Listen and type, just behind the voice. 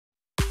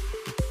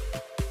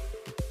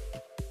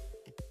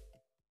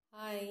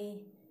Hi,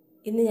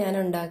 ഇന്ന് ഞാൻ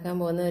ഉണ്ടാക്കാൻ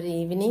പോകുന്ന ഒരു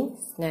ഈവനിങ്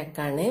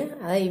സ്നാക്കാണ്.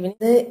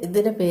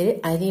 ഇതിന്റെ പേര്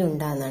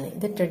അരിയുണ്ട എന്നാണ്.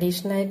 ഇത്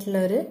ട്രഡീഷണൽ ആയിട്ടുള്ള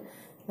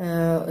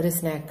ഒരു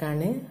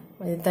സ്നാക്കാണ്.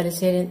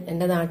 തലശ്ശേരി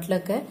എന്റെ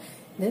നാട്ടിലൊക്കെ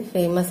ഇത്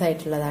ഫേമസ്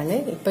ആയിട്ടുള്ളതാണ്.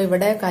 ഇപ്പൊ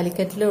ഇവിടെ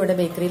കാലിക്കറ്റിലും ഇവിടെ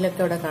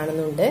ബേക്കറിയിലൊക്കെ ഇവിടെ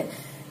കാണുന്നുണ്ട്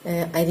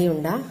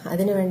അരിയുണ്ട.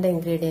 അതിന് വേണ്ട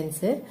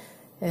ഇൻഗ്രീഡിയൻസ്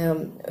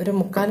ഒരു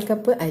 1/4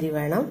 കപ്പ് അരി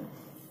വേണം,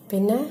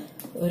 പിന്നെ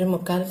ഒരു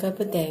 1/4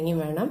 കപ്പ് തേങ്ങ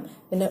വേണം,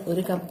 പിന്നെ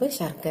 1 കപ്പ്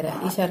ശർക്കര.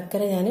 ഈ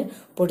ശർക്കര ഞാൻ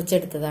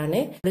പൊടിച്ചെടുത്തതാണ്.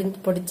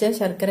 പൊടിച്ച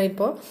ശർക്കര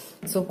ഇപ്പോൾ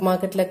സൂപ്പർ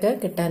മാർക്കറ്റിലൊക്കെ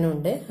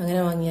കിട്ടാനുണ്ട്, അങ്ങനെ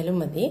വാങ്ങിയാലും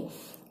മതി.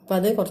 അപ്പൊ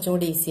അത് കുറച്ചും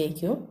കൂടി ഈസി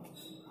ആയിരിക്കും.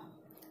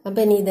 അപ്പൊ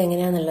ഇനി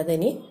ഇതെങ്ങനെയാന്നുള്ളത്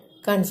ഇനി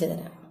കാണിച്ചു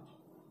തരാം.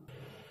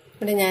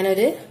 ഇവിടെ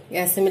ഞാനൊരു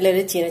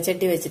ഗ്യാസുമില്ലൊരു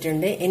ചീനച്ചട്ടി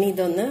വെച്ചിട്ടുണ്ട്. ഇനി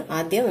ഇതൊന്ന്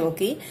ആദ്യം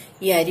നമുക്ക്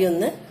ഈ അരി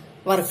ഒന്ന്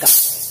വറുക്കാം.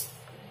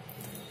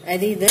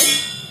 അരി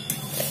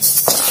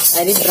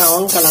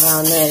ബ്രൗൺ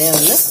കളറാവുന്ന വരെ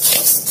ഒന്ന്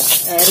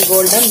ഒരു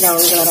ഗോൾഡൻ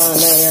ബ്രൗൺ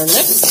കളറാവുന്ന വരെ ഒന്ന്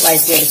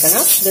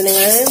വഴറ്റിയെടുക്കണം. ഇത്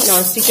നിങ്ങൾ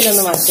നോൺ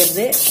സ്റ്റിക്കിലൊന്നും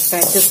വറുക്കരുത്,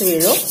 സ്ക്രാച്ചസ്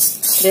വീഴും.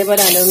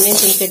 ഇതേപോലെ അലൂമിനിയം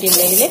ചീനച്ചട്ടി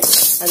ഉണ്ടെങ്കിൽ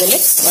അതിൽ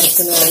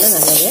വറുക്കുന്നതാണ്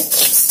നല്ലത്.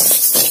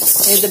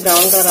 ഇത്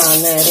ബ്രൗൺ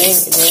കളറാവുന്ന വരെ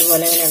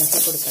ഇതേപോലെ ഇങ്ങനെ ഇളക്കി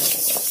കൊടുക്കണം.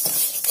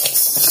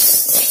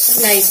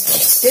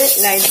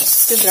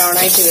 ലൈറ്റ് ബ്രൗൺ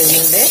ആയിട്ട്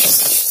വരുന്നുണ്ട്.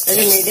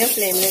 ഒരു മീഡിയം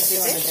ഫ്ലെയിമിലേക്ക്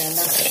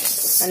വന്നിട്ടുണ്ട്.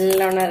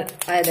 നല്ലോണം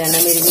ആയതാണ്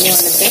മെരിഞ്ഞ്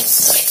വന്നിട്ട്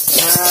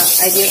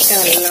അരിയൊക്കെ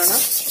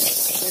നല്ലോണം.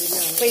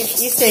 അപ്പൊ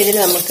ഈ സ്റ്റേജിൽ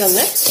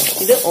നമുക്കൊന്ന്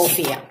ഇത് ഓഫ്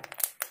ചെയ്യാം.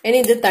 ഇനി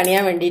ഇത്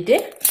തണിയാൻ വേണ്ടിയിട്ട്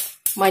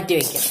മാറ്റി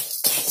വെക്കാം.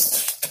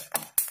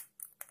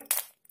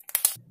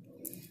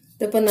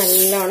 ഇതിപ്പോ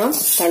നല്ലോണം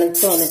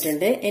തണുത്ത്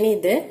വന്നിട്ടുണ്ട്. ഇനി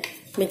ഇത്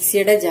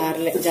മിക്സിയുടെ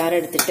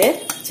ജാറെടുത്തിട്ട്,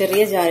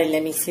 ചെറിയ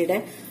ജാറില്ലേ മിക്സിയുടെ,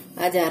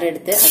 ആ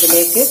ജാറെടുത്ത്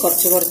അതിലേക്ക്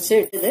കുറച്ച്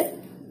ഇത്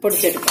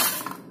പൊടിച്ചെടുക്കാം.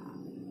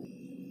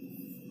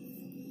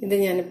 ഇത്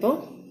ഞാനിപ്പോ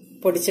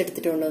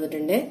പൊടിച്ചെടുത്തിട്ട്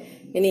കൊണ്ടുവന്നിട്ടുണ്ട്.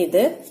 ഇനി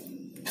ഇത്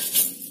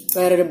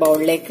വേറൊരു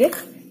ബൗളിലേക്ക്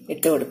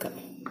ഇട്ട് കൊടുക്കാം.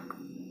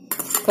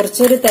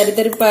 കുറച്ചൊരു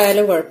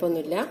തരിതരിപ്പായാലും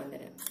കുഴപ്പമൊന്നുമില്ല.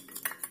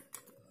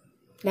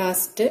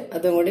 ലാസ്റ്റ്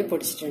അതും കൂടി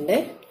പൊടിച്ചിട്ടുണ്ട്.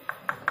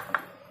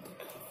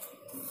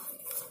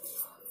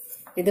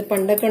 ഇത്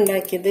പണ്ടൊക്കെ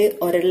ഉണ്ടാക്കിയത്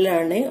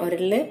ഒരലിലാണ്.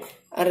 ഒരലില്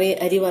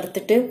അരി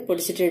വറുത്തിട്ട്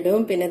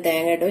പൊടിച്ചിട്ടിടും, പിന്നെ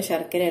തേങ്ങ ഇടും,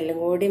 ശർക്കര എല്ലാം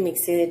കൂടി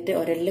മിക്സ് ചെയ്തിട്ട്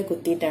ഒരലില്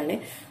കുത്തിയിട്ടാണ്.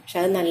 പക്ഷെ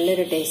അത്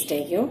നല്ലൊരു ടേസ്റ്റ്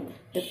ആയിരിക്കും.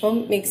 ഇതിപ്പം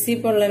മിക്സി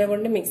ഇപ്പോൾ ഉള്ളതിനെ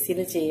കൊണ്ട്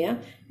മിക്സിയിൽ ചെയ്യാം.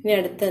 ഇനി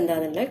അടുത്ത്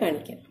എന്താണെന്നുള്ളത്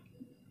കാണിക്കാം.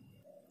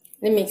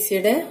 ഇനി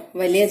മിക്സിയുടെ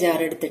വലിയ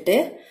ജാർ എടുത്തിട്ട്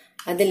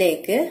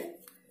അതിലേക്ക്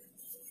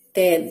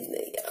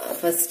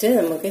ഫസ്റ്റ്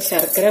നമുക്ക്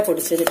ശർക്കര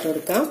പൊടിച്ചതിട്ട്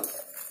കൊടുക്കാം.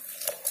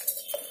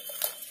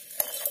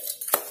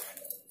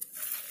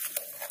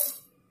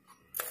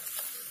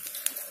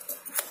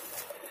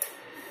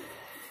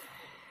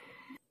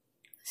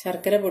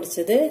 ശർക്കര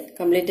പൊടിച്ചത്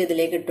കംപ്ലീറ്റ്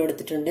ഇതിലേക്ക് ഇട്ട്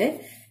കൊടുത്തിട്ടുണ്ട്.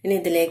 ഇനി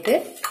ഇതിലേക്ക്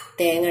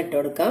തേങ്ങ ഇട്ട്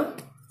കൊടുക്കാം.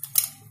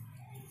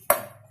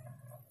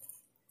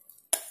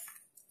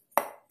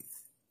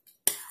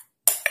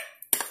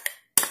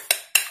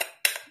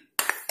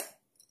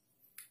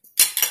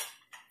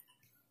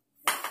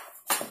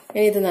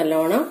 ഇനി ഇത്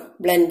നല്ലോണം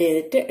ബ്ലെൻഡ്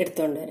ചെയ്തിട്ട്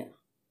എടുത്തുകൊണ്ട് വരാം.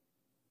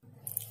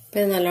 ഇപ്പൊ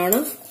ഇത്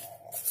നല്ലോണം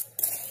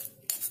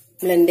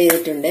ബ്ലെൻഡ്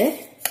ചെയ്തിട്ടുണ്ട്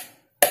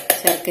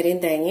ശർക്കരയും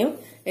തേങ്ങയും.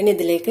 ഇനി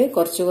ഇതിലേക്ക്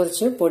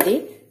കുറച്ച് പൊടി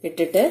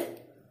ഇട്ടിട്ട്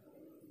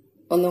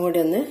ഒന്നും കൂടി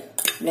ഒന്ന്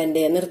ബ്ലെൻഡ്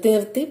ചെയ്യാം.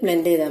 നിർത്തി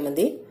ബ്ലെൻഡ് ചെയ്താൽ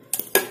മതി.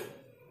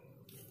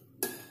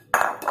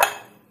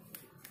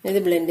 ഇത്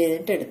ബ്ലെൻഡ്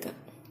ചെയ്തിട്ട് എടുക്കാം.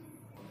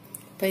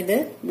 അപ്പൊ ഇത്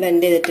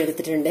ബ്ലെൻഡ് ചെയ്തിട്ട്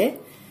എടുത്തിട്ടുണ്ട്.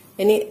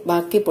 ഇനി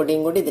ബാക്കി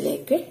പൊടിയും കൂടി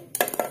ഇതിലേക്ക്,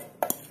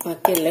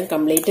 ബാക്കിയെല്ലാം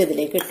കംപ്ലീറ്റ്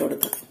ഇതിലേക്ക് ഇട്ട്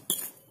കൊടുക്കാം.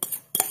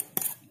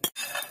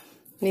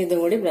 ഇനി ഇതും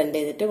കൂടി ബ്ലെൻഡ്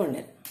ചെയ്തിട്ട്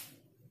കൊണ്ടുവരാം.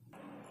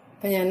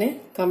 അപ്പൊ ഞാൻ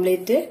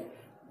കംപ്ലീറ്റ്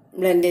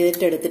ബ്ലെൻഡ്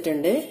ചെയ്തിട്ട്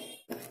എടുത്തിട്ടുണ്ട്.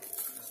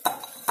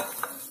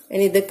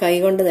 ഇനി ഇത് കൈ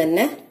കൊണ്ട്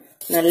തന്നെ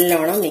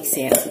നല്ലോണം മിക്സ്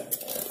ചെയ്യണം.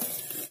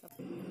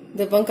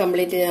 ഇതിപ്പം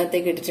കംപ്ലീറ്റ്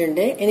ഇതിനകത്തേക്ക്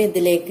ഇട്ടിട്ടുണ്ട്. ഇനി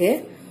ഇതിലേക്ക്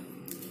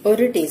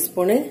 1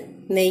 ടീസ്പൂണ്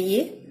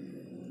നെയ്യ്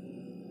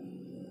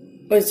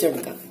ഒഴിച്ചു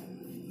കൊടുക്കാം.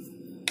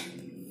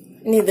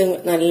 ഇനി ഇത്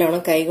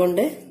നല്ലോണം കൈ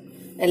കൊണ്ട്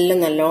എല്ലാം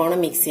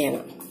നല്ലോണം മിക്സ്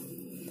ചെയ്യണം.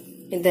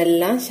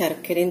 ഇതെല്ലാം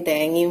ശർക്കരയും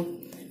തേങ്ങയും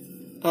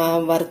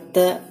വറുത്ത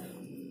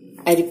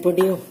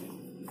അരിപ്പൊടിയും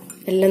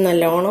എല്ലാം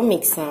നല്ലോണം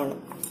മിക്സ് ആവണം.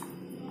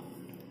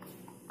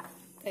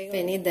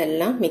 ഇനി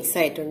ഇതെല്ലാം മിക്സ്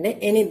ആയിട്ടുണ്ട്.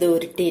 ഇനി ഇത്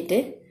ഉരുട്ടിയിട്ട്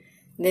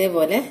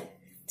ഇതേപോലെ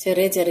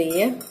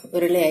ചെറിയ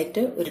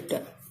ഉരുളയായിട്ട്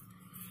ഉരുട്ടുക.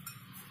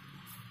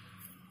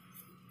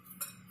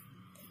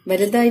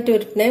 വലുതായിട്ട്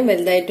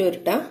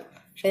ഉരുട്ടാം.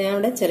 പക്ഷെ ഞാൻ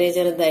ഇവിടെ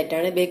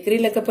ചെറുതായിട്ടാണ്.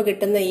 ബേക്കറിയിലൊക്കെ ഇപ്പൊ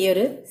കിട്ടുന്ന ഈ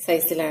ഒരു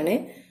സൈസിലാണ്.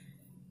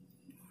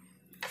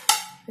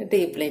 എന്നിട്ട്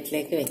ഈ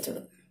പ്ലേറ്റിലേക്ക്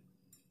വെച്ചിടും.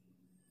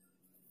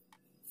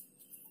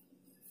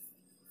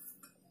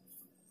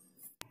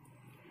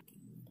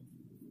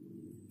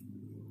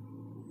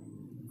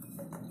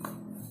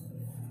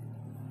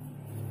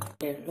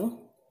 ഉള്ളൂ.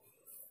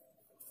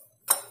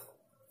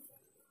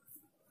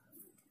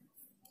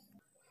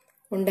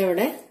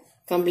 ഇവിടെ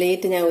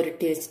കംപ്ലീറ്റ് ഞാൻ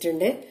ഉരുട്ടി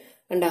വെച്ചിട്ടുണ്ട്.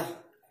 കണ്ടോ,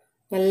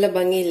 നല്ല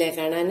ഭംഗിയില്ലേ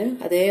കാണാൻ?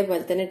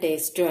 അതേപോലെ തന്നെ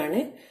ടേസ്റ്റുമാണ്.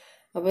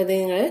 അപ്പൊ ഇത്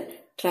നിങ്ങൾ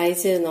ട്രൈ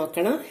ചെയ്ത്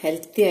നോക്കണം.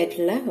 ഹെൽത്തി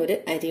ആയിട്ടുള്ള ഒരു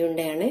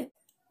അരിയുണ്ടയാണ്.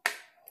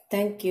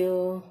 Thank you.